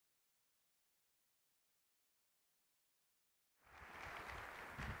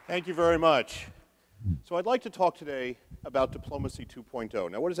Thank you very much. So I'd like to talk today about Diplomacy 2.0.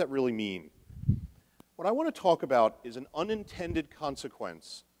 Now, what does that really mean? What I want to talk about is an unintended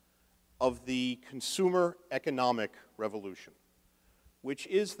consequence of the consumer economic revolution, which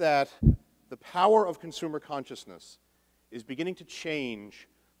is that the power of consumer consciousness is beginning to change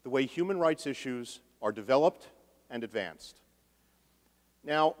the way human rights issues are developed and advanced.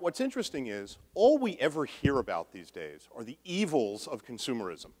 Now, what's interesting is all we ever hear about these days are the evils of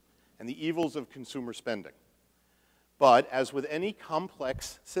consumerism and the evils of consumer spending. But as with any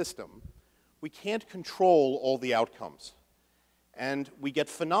complex system, we can't control all the outcomes. And we get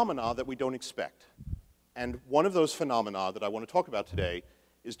phenomena that we don't expect. And one of those phenomena that I want to talk about today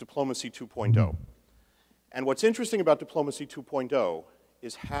is Diplomacy 2.0. And what's interesting about Diplomacy 2.0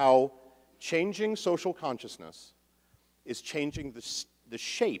 is how changing social consciousness is changing the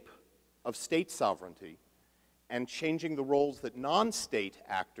shape of state sovereignty and changing the roles that non-state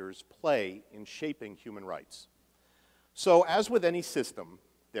actors play in shaping human rights. So as with any system,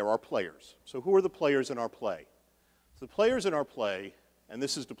 there are players. So who are the players in our play? So the players in our play, and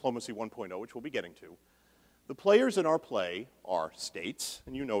this is Diplomacy 1.0, which we'll be getting to, the players in our play are states,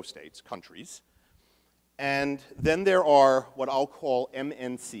 and you know states, countries, and then there are what I'll call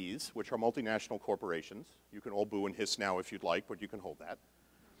MNCs, which are multinational corporations. You can all boo and hiss now if you'd like, but you can hold that.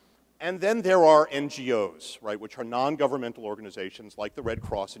 And then there are NGOs, right, which are non-governmental organizations like the Red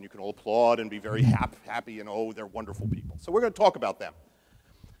Cross, and you can all applaud and be very happy and, oh, they're wonderful people. So we're going to talk about them.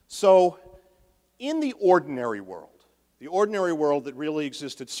 So in the ordinary world that really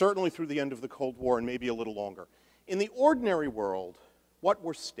existed certainly through the end of the Cold War and maybe a little longer, in the ordinary world, what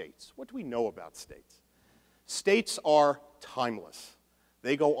were states? What do we know about states? States are timeless.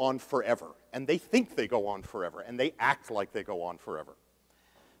 They go on forever, and they think they go on forever, and they act like they go on forever.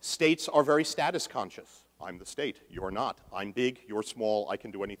 States are very status conscious. I'm the state, you're not. I'm big, you're small, I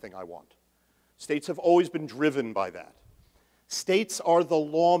can do anything I want. States have always been driven by that. States are the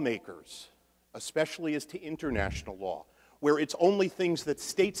lawmakers, especially as to international law, where it's only things that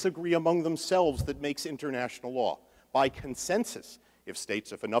states agree among themselves that makes international law, by consensus.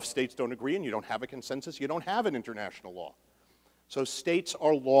 If enough states don't agree and you don't have a consensus, you don't have an international law. So states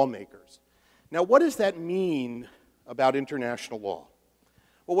are lawmakers. Now, what does that mean about international law?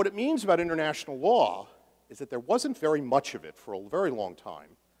 Well, what it means about international law is that there wasn't very much of it for a very long time,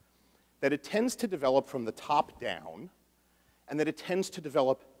 that it tends to develop from the top down, and that it tends to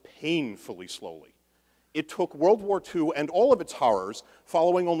develop painfully slowly. It took World War II and all of its horrors,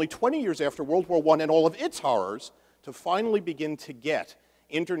 following only 20 years after World War I and all of its horrors, to finally begin to get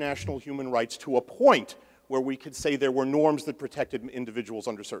international human rights to a point where we could say there were norms that protected individuals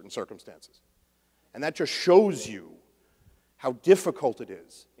under certain circumstances. And that just shows you how difficult it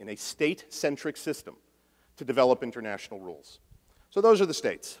is in a state-centric system to develop international rules. So those are the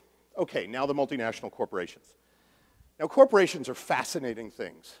states. Okay, now the multinational corporations. Now, corporations are fascinating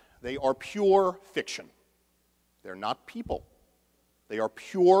things. They are pure fiction. They're not people. They are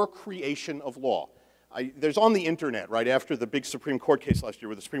pure creation of law. There's on the internet, right after the big Supreme Court case last year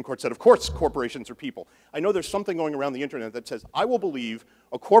where the Supreme Court said, of course, corporations are people. I know there's something going around the internet that says, I will believe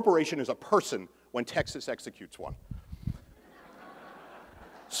a corporation is a person when Texas executes one.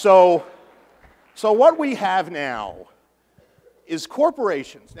 So what we have now is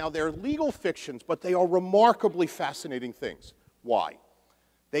corporations. Now, they're legal fictions, but they are remarkably fascinating things. Why?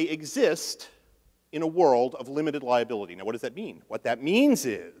 They exist in a world of limited liability. Now, what does that mean? What that means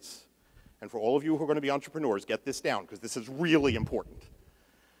is, and for all of you who are going to be entrepreneurs, get this down, because this is really important.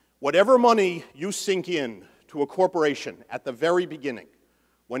 Whatever money you sink in to a corporation at the very beginning,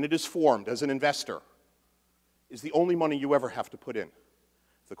 when it is formed as an investor, is the only money you ever have to put in.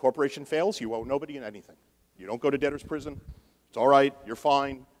 If the corporation fails, you owe nobody anything. You don't go to debtor's prison. It's all right, you're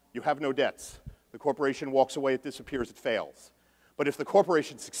fine, you have no debts. The corporation walks away, it disappears, it fails. But if the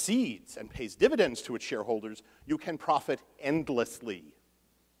corporation succeeds and pays dividends to its shareholders, you can profit endlessly.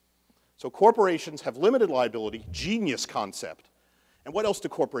 So corporations have limited liability, genius concept. And what else do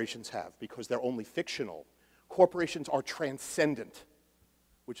corporations have? Because they're only fictional. Corporations are transcendent,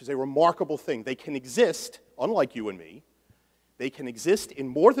 which is a remarkable thing. They can exist, unlike you and me, they can exist in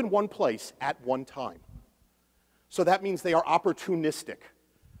more than one place at one time. So that means they are opportunistic.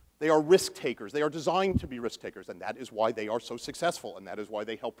 They are risk takers. They are designed to be risk takers, and that is why they are so successful, and that is why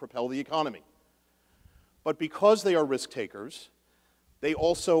they help propel the economy. But because they are risk takers, they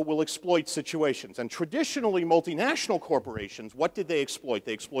also will exploit situations. And traditionally, multinational corporations, what did they exploit?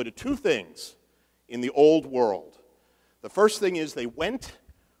 They exploited two things in the old world. The first thing is they went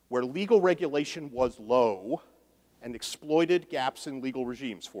where legal regulation was low and exploited gaps in legal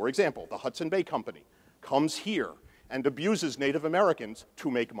regimes. For example, the Hudson Bay Company comes here and abuses Native Americans to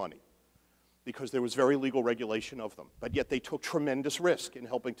make money, because there was very legal regulation of them. But yet they took tremendous risk in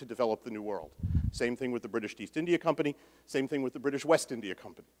helping to develop the New World. Same thing with the British East India Company, same thing with the British West India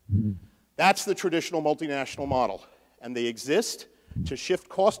Company. That's the traditional multinational model. And they exist to shift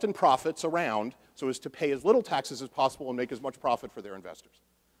cost and profits around so as to pay as little taxes as possible and make as much profit for their investors.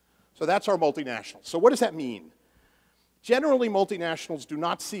 So that's our multinationals. So what does that mean? Generally, multinationals do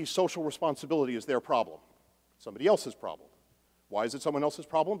not see social responsibility as their problem. It's somebody else's problem. Why is it someone else's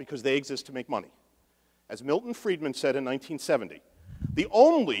problem? Because they exist to make money. As Milton Friedman said in 1970, the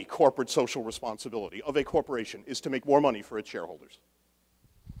only corporate social responsibility of a corporation is to make more money for its shareholders.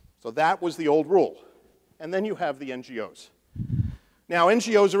 So that was the old rule. And then you have the NGOs. Now,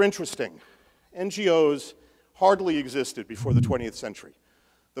 NGOs are interesting. NGOs hardly existed before the 20th century.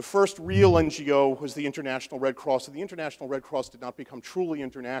 The first real NGO was the International Red Cross, and the International Red Cross did not become truly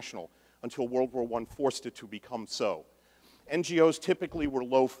international until World War I forced it to become so. NGOs typically were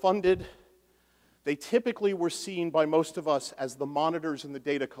low-funded. They typically were seen by most of us as the monitors and the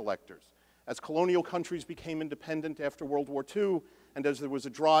data collectors. As colonial countries became independent after World War II, and as there was a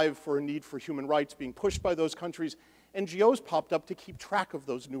drive for a need for human rights being pushed by those countries, NGOs popped up to keep track of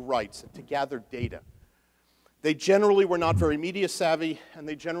those new rights and to gather data. They generally were not very media savvy, and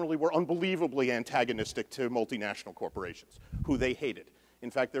they generally were unbelievably antagonistic to multinational corporations, who they hated. In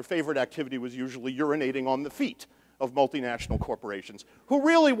fact, their favorite activity was usually urinating on the feet of multinational corporations, who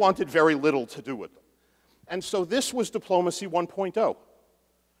really wanted very little to do with them. And so this was Diplomacy 1.0.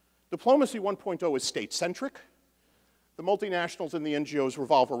 Diplomacy 1.0 is state-centric. The multinationals and the NGOs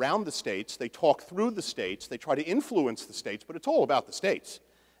revolve around the states. They talk through the states. They try to influence the states, but it's all about the states.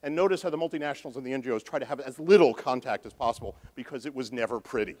 And notice how the multinationals and the NGOs try to have as little contact as possible because it was never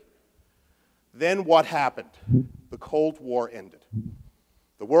pretty. Then what happened? The Cold War ended.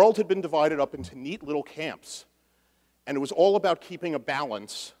 The world had been divided up into neat little camps, and it was all about keeping a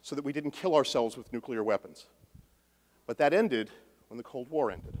balance so that we didn't kill ourselves with nuclear weapons. But that ended when the Cold War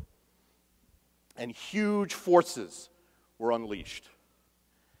ended. And huge forces were unleashed.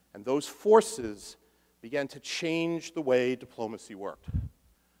 And those forces began to change the way diplomacy worked.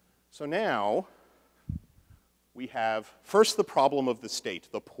 So now we have first the problem of the state,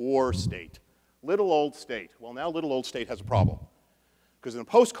 the poor state. Little old state. Well, now little old state has a problem. Because in a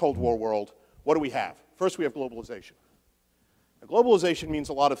post-Cold War world, what do we have? First, we have globalization. Now, globalization means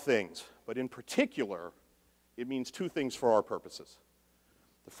a lot of things, but in particular, it means two things for our purposes.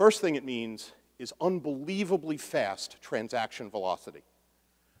 The first thing it means is unbelievably fast transaction velocity.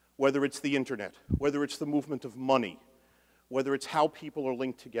 Whether it's the internet, whether it's the movement of money, whether it's how people are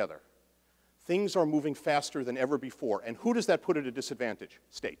linked together. Things are moving faster than ever before. And who does that put at a disadvantage?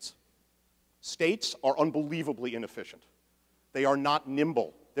 States. States are unbelievably inefficient. They are not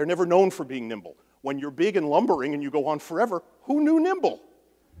nimble. They're never known for being nimble. When you're big and lumbering and you go on forever, who knew nimble?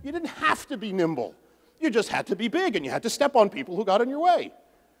 You didn't have to be nimble. You just had to be big, and you had to step on people who got in your way.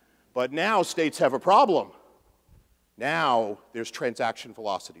 But now states have a problem. Now there's transaction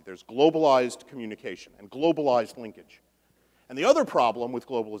velocity. There's globalized communication and globalized linkage. And the other problem with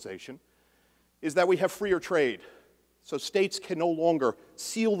globalization is that we have freer trade. So states can no longer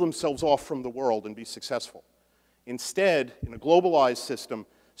seal themselves off from the world and be successful. Instead, in a globalized system,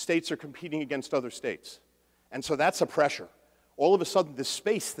 states are competing against other states. And so that's a pressure. All of a sudden, this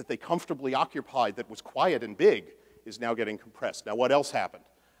space that they comfortably occupied that was quiet and big is now getting compressed. Now, what else happened?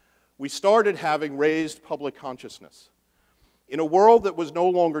 We started having raised public consciousness. In a world that was no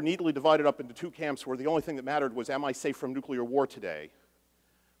longer neatly divided up into two camps where the only thing that mattered was, am I safe from nuclear war today?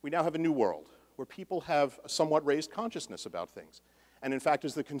 We now have a new world where people have a somewhat raised consciousness about things. And in fact,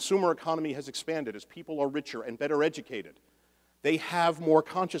 as the consumer economy has expanded, as people are richer and better educated, they have more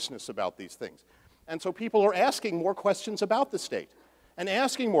consciousness about these things. And so people are asking more questions about the state and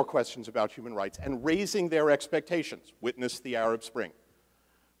asking more questions about human rights and raising their expectations. Witness the Arab Spring,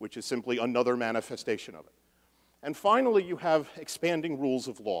 which is simply another manifestation of it. And finally, you have expanding rules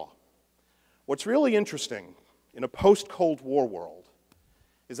of law. What's really interesting in a post-Cold War world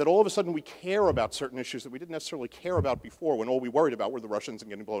is that all of a sudden we care about certain issues that we didn't necessarily care about before, when all we worried about were the Russians and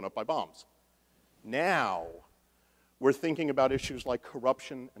getting blown up by bombs. Now, we're thinking about issues like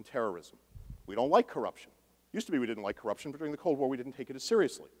corruption and terrorism. We don't like corruption. Used to be we didn't like corruption, but during the Cold War we didn't take it as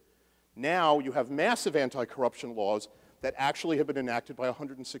seriously. Now you have massive anti-corruption laws that actually have been enacted by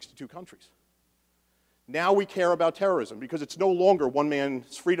 162 countries. Now we care about terrorism because it's no longer one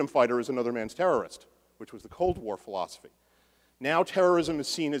man's freedom fighter is another man's terrorist, which was the Cold War philosophy. Now terrorism is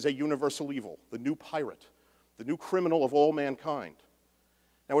seen as a universal evil, the new pirate, the new criminal of all mankind.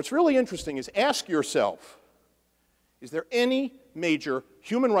 Now what's really interesting is ask yourself, is there any major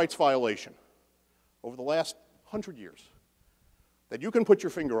human rights violation over the last 100 years, that you can put your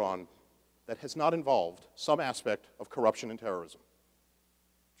finger on that has not involved some aspect of corruption and terrorism.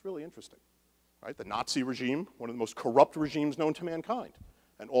 It's really interesting, right? The Nazi regime, one of the most corrupt regimes known to mankind,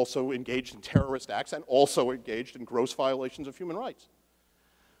 and also engaged in terrorist acts, and also engaged in gross violations of human rights.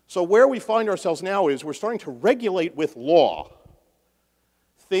 So where we find ourselves now is we're starting to regulate with law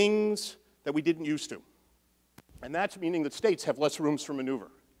things that we didn't used to. And that's meaning that states have less rooms for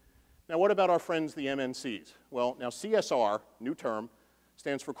maneuver. Now, what about our friends, the MNCs? Well, now CSR, new term,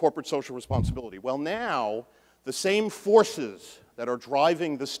 stands for corporate social responsibility. Well, now the same forces that are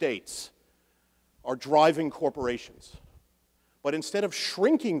driving the states are driving corporations. But instead of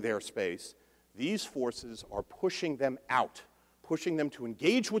shrinking their space, these forces are pushing them out, pushing them to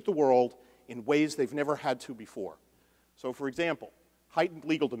engage with the world in ways they've never had to before. So, for example, heightened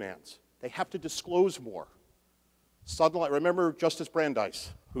legal demands. They have to disclose more. Sunlight, remember Justice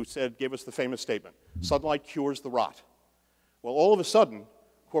Brandeis, who gave us the famous statement, sunlight cures the rot. Well, all of a sudden,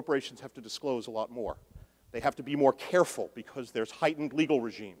 corporations have to disclose a lot more. They have to be more careful because there's heightened legal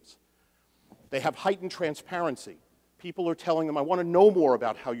regimes. They have heightened transparency. People are telling them, I want to know more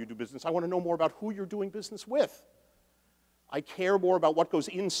about how you do business. I want to know more about who you're doing business with. I care more about what goes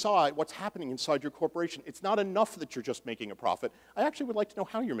inside, what's happening inside your corporation. It's not enough that you're just making a profit. I actually would like to know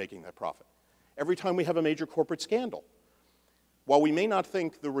how you're making that profit. Every time we have a major corporate scandal, while we may not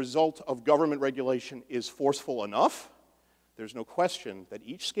think the result of government regulation is forceful enough, there's no question that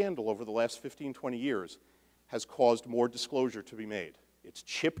each scandal over the last 15, 20 years has caused more disclosure to be made. It's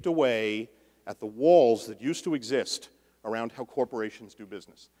chipped away at the walls that used to exist around how corporations do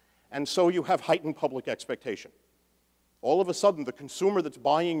business. And so you have heightened public expectation. All of a sudden, the consumer that's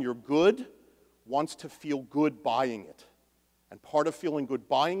buying your good wants to feel good buying it. And part of feeling good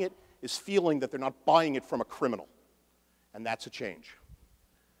buying it is feeling that they're not buying it from a criminal. And that's a change.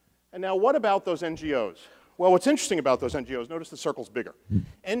 And now what about those NGOs? Well, what's interesting about those NGOs, notice the circle's bigger.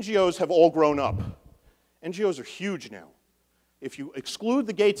 NGOs have all grown up. NGOs are huge now. If you exclude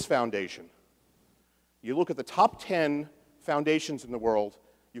the Gates Foundation, you look at the top 10 foundations in the world,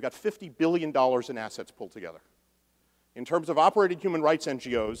 you've got $50 billion in assets pulled together. In terms of operating human rights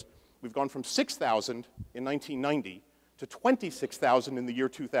NGOs, we've gone from 6,000 in 1990 to 26,000 in the year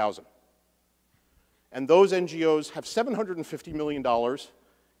 2000. And those NGOs have $750 million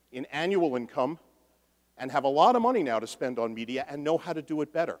in annual income and have a lot of money now to spend on media and know how to do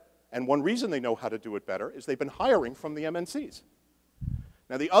it better. And one reason they know how to do it better is they've been hiring from the MNCs.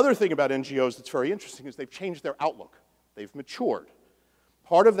 Now, the other thing about NGOs that's very interesting is they've changed their outlook. They've matured.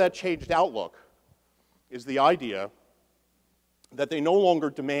 Part of that changed outlook is the idea that they no longer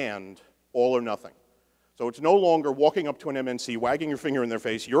demand all or nothing. So it's no longer walking up to an MNC, wagging your finger in their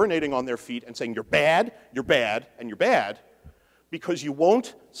face, urinating on their feet, and saying, you're bad, and you're bad, because you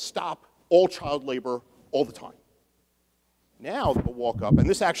won't stop all child labor all the time. Now they'll walk up, and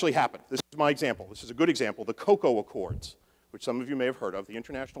this actually happened. This is my example. This is a good example. The Cocoa Accords, which some of you may have heard of, the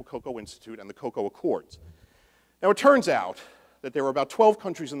International Cocoa Institute and the Cocoa Accords. Now it turns out that there are about 12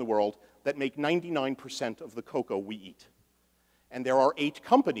 countries in the world that make 99% of the cocoa we eat. And there are 8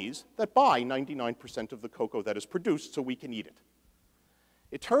 companies that buy 99% of the cocoa that is produced so we can eat it.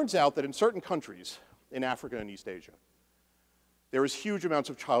 It turns out that in certain countries, in Africa and East Asia, there is huge amounts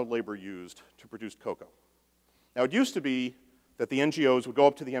of child labor used to produce cocoa. Now, it used to be that the NGOs would go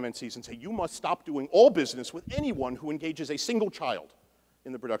up to the MNCs and say, you must stop doing all business with anyone who engages a single child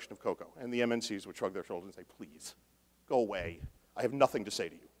in the production of cocoa. And the MNCs would shrug their shoulders and say, please, go away. I have nothing to say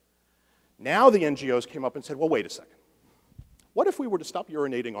to you. Now the NGOs came up and said, well, wait a second. What if we were to stop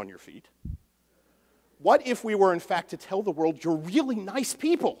urinating on your feet? What if we were, in fact, to tell the world you're really nice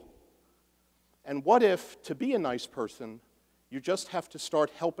people? And what if, to be a nice person, you just have to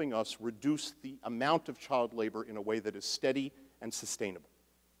start helping us reduce the amount of child labor in a way that is steady and sustainable?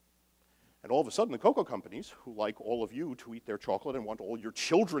 And all of a sudden, the cocoa companies, who like all of you to eat their chocolate and want all your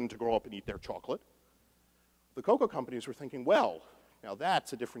children to grow up and eat their chocolate, the cocoa companies were thinking, well, now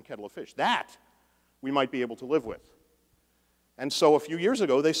that's a different kettle of fish. That we might be able to live with. And so a few years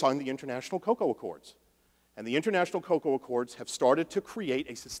ago, they signed the International Cocoa Accords. And the International Cocoa Accords have started to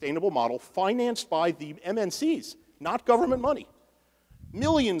create a sustainable model financed by the MNCs, not government money.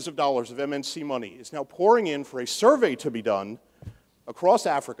 Millions of dollars of MNC money is now pouring in for a survey to be done across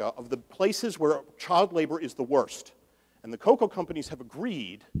Africa of the places where child labor is the worst. And the cocoa companies have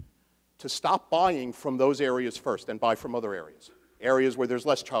agreed to stop buying from those areas first and buy from other areas, areas where there's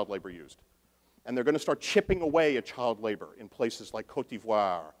less child labor used. And they're going to start chipping away at child labor in places like Cote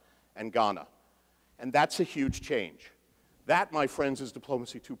d'Ivoire and Ghana. And that's a huge change. That, my friends, is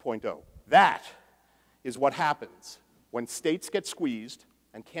diplomacy 2.0. That is what happens when states get squeezed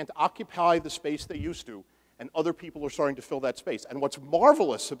and can't occupy the space they used to, and other people are starting to fill that space. And what's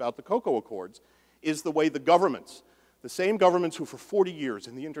marvelous about the Cocoa Accords is the way the governments, the same governments who for 40 years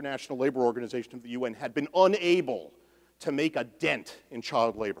in the International Labor Organization of the UN had been unable to make a dent in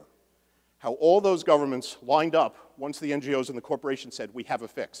child labor, how all those governments lined up once the NGOs and the corporations said, we have a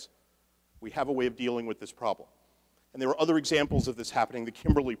fix. We have a way of dealing with this problem. And there are other examples of this happening. The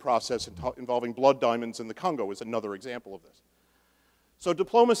Kimberley process involving blood diamonds in the Congo is another example of this. So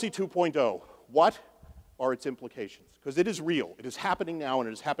Diplomacy 2.0, what are its implications? Because it is real. It is happening now, and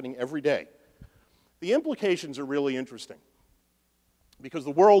it is happening every day. The implications are really interesting because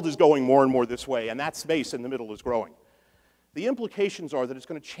the world is going more and more this way, and that space in the middle is growing. The implications are that it's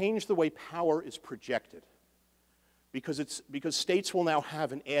going to change the way power is projected because states will now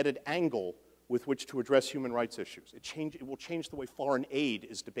have an added angle with which to address human rights issues. It will change the way foreign aid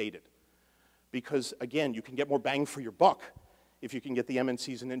is debated because, again, you can get more bang for your buck if you can get the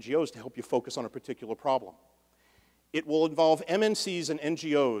MNCs and NGOs to help you focus on a particular problem. It will involve MNCs and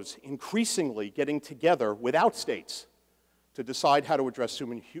NGOs increasingly getting together without states to decide how to address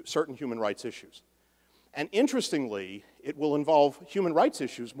certain human rights issues. And interestingly, it will involve human rights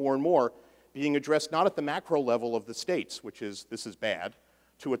issues more and more being addressed not at the macro level of the states, which is, this is bad,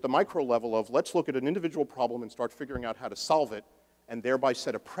 to at the micro level of, let's look at an individual problem and start figuring out how to solve it, and thereby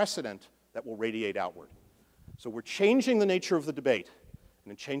set a precedent that will radiate outward. So we're changing the nature of the debate.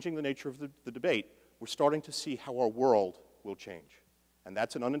 And in changing the nature of the debate, we're starting to see how our world will change. And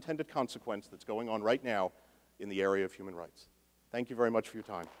that's an unintended consequence that's going on right now in the area of human rights. Thank you very much for your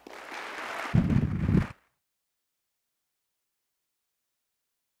time.